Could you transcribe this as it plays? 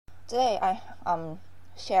Today I am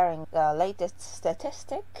sharing the latest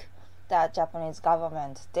statistic that Japanese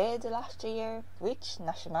government did last year, which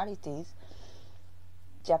nationalities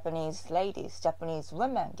Japanese ladies, Japanese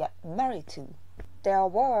women get married to. There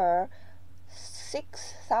were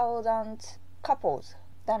 6,000 couples.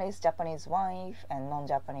 That is Japanese wife and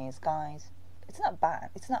non-Japanese guys. It's not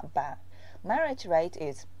bad. It's not bad. Marriage rate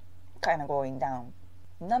is kind of going down.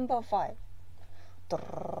 Number 5.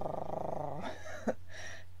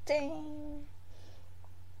 Ding.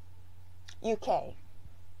 UK.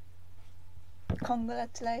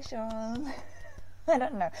 Congratulations. I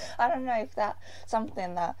don't know if that's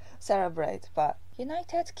something that celebrate, but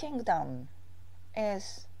United Kingdom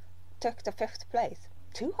took the 5th place.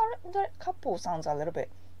 200 couples sounds a little bit,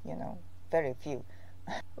 very few.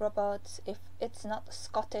 Robots, if it's not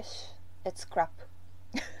Scottish, it's crap.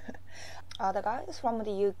 The guys from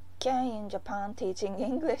the UK in Japan teaching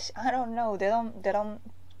English, I don't know, they don't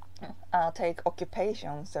take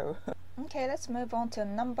occupation, so okay, let's move on to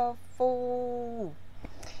number 4.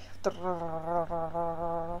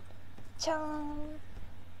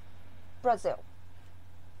 Brazil.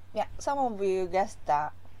 Yeah, some of you guessed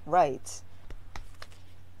that right.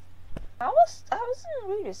 I wasn't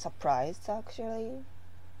really surprised actually.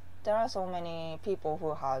 There are so many people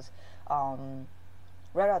who has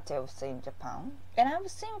relatives in Japan, and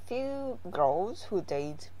I've seen few girls who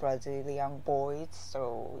date Brazilian boys,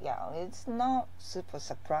 so yeah, it's not super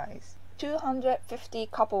surprised. 250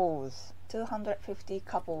 couples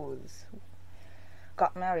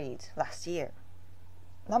got married last year.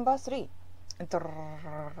 Number 3.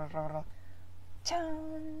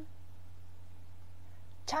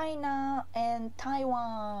 China and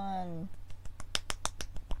Taiwan.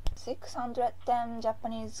 610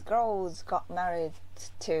 Japanese girls got married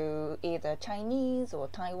to either Chinese or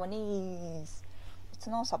Taiwanese. It's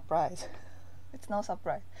no surprise. It's no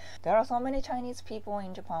surprise. There are so many Chinese people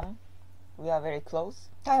in Japan. We are very close.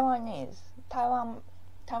 Taiwan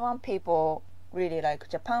people really like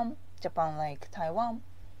Japan. Japan like Taiwan.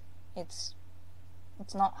 It's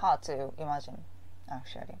not hard to imagine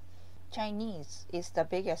actually. Chinese is the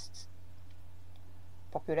biggest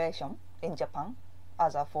population in Japan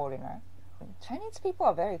as a foreigner. Chinese people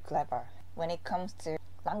are very clever when it comes to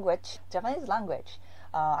language. Japanese language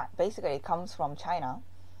basically comes from China,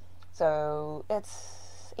 so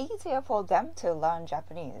it's easier for them to learn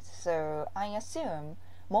Japanese. So I assume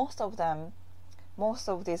most of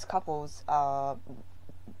these couples,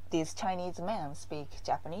 these Chinese men speak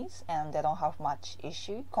Japanese and they don't have much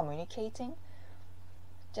issue communicating.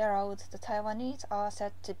 Gerald, the Taiwanese are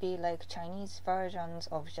said to be like Chinese versions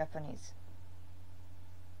of Japanese.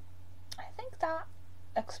 I think that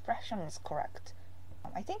expression is correct.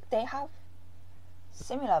 I think they have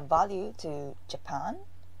similar value to Japan,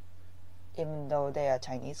 even though they are a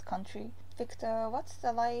Chinese country. Victor, what's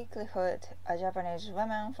the likelihood a Japanese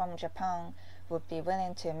woman from Japan would be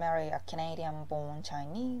willing to marry a Canadian-born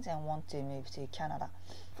Chinese and want to move to Canada?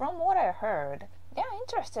 From what I heard, they are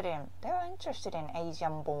interested in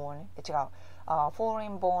Asian-born,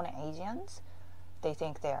 foreign-born Asians. They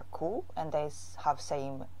think they are cool and they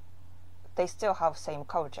still have same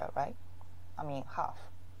culture, right? I mean, half.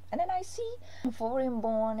 And then I see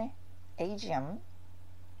foreign-born Asian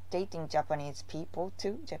dating Japanese people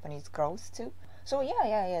too, Japanese girls too. So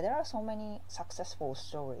yeah. There are so many successful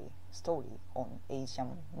story on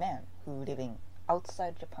Asian men who living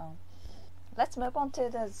outside Japan. Let's move on to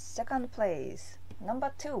the second place.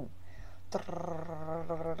 Number 2.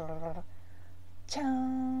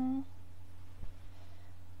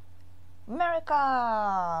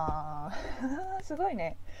 America! すごい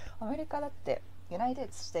ね。アメリカだって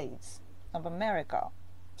United States of America.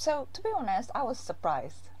 So to be honest, I was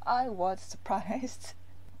surprised.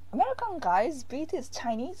 American guys beat these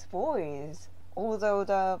Chinese boys. Although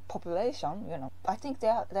the population, I think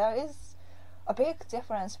there is a big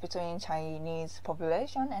difference between Chinese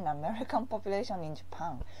population and American population in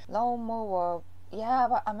Japan. No more, yeah,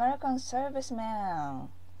 but American servicemen.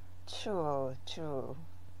 True.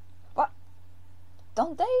 But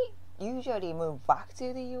don't they usually move back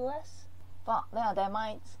to the US? But yeah, they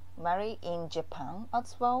might marry in Japan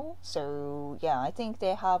as well. So yeah, I think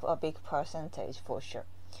they have a big percentage for sure.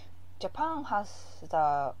 Japan has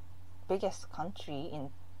the biggest country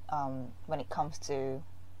in when it comes to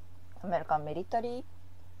American military.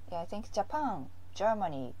 Yeah, I think Japan,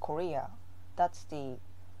 Germany, Korea, that's the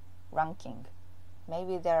ranking.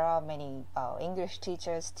 Maybe there are many English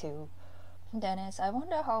teachers too. Dennis, I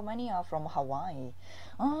wonder how many are from Hawaii.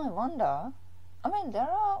 I wonder. I mean, there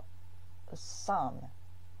are some,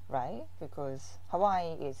 right? Because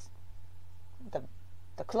Hawaii is the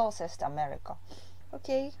closest America.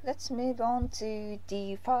 Okay, let's move on to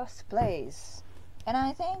the first place. And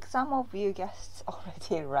I think some of you guessed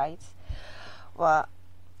already right. Well,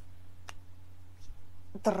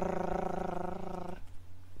 the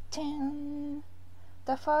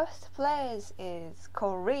first place is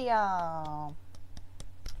Korea.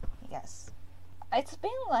 Yes. It's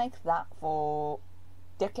been like that for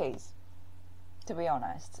decades, to be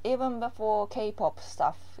honest. Even before K-pop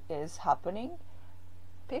stuff is happening,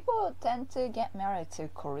 people tend to get married to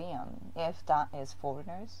Korean, if that is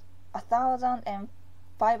foreigners.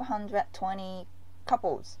 1,520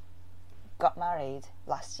 couples got married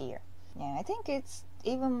last year. Yeah, I think it's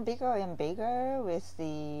even bigger and bigger with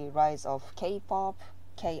the rise of K-pop,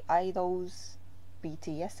 K-idols,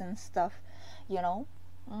 BTS and stuff, you know.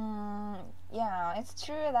 Yeah, it's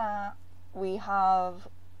true that we have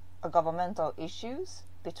governmental issues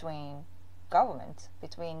between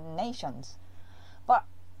nations, but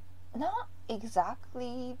not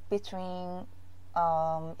exactly between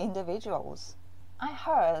individuals. I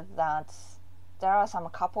heard that there are some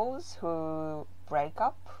couples who break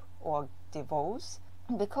up or divorce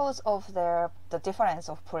because of the difference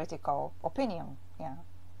of political opinion. Yeah,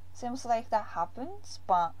 seems like that happens,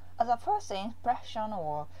 but as a first impression,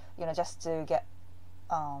 or just to get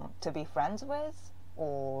to be friends with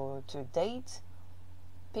or to date,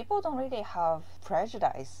 people don't really have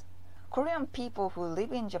prejudice. Korean people who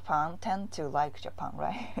live in Japan tend to like Japan,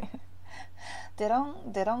 right? they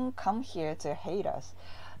don't come here to hate us,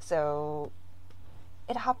 so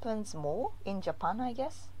it happens more in Japan, I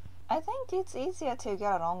guess. I think it's easier to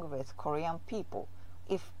get along with Korean people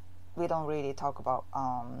if we don't really talk about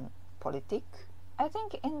politics. I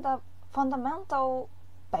think in the fundamental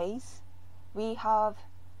base, we share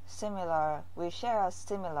similar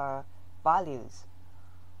values,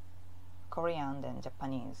 Korean and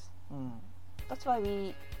Japanese. That's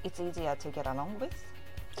why it's easier to get along with.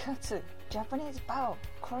 Katsu, Japanese bow,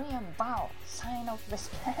 Korean bow, sign of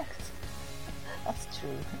respect. That's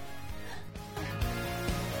true.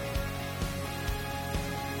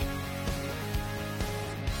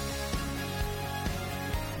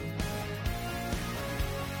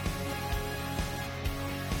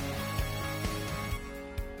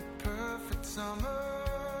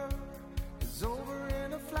 Summer is over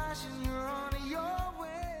in a flash and you're on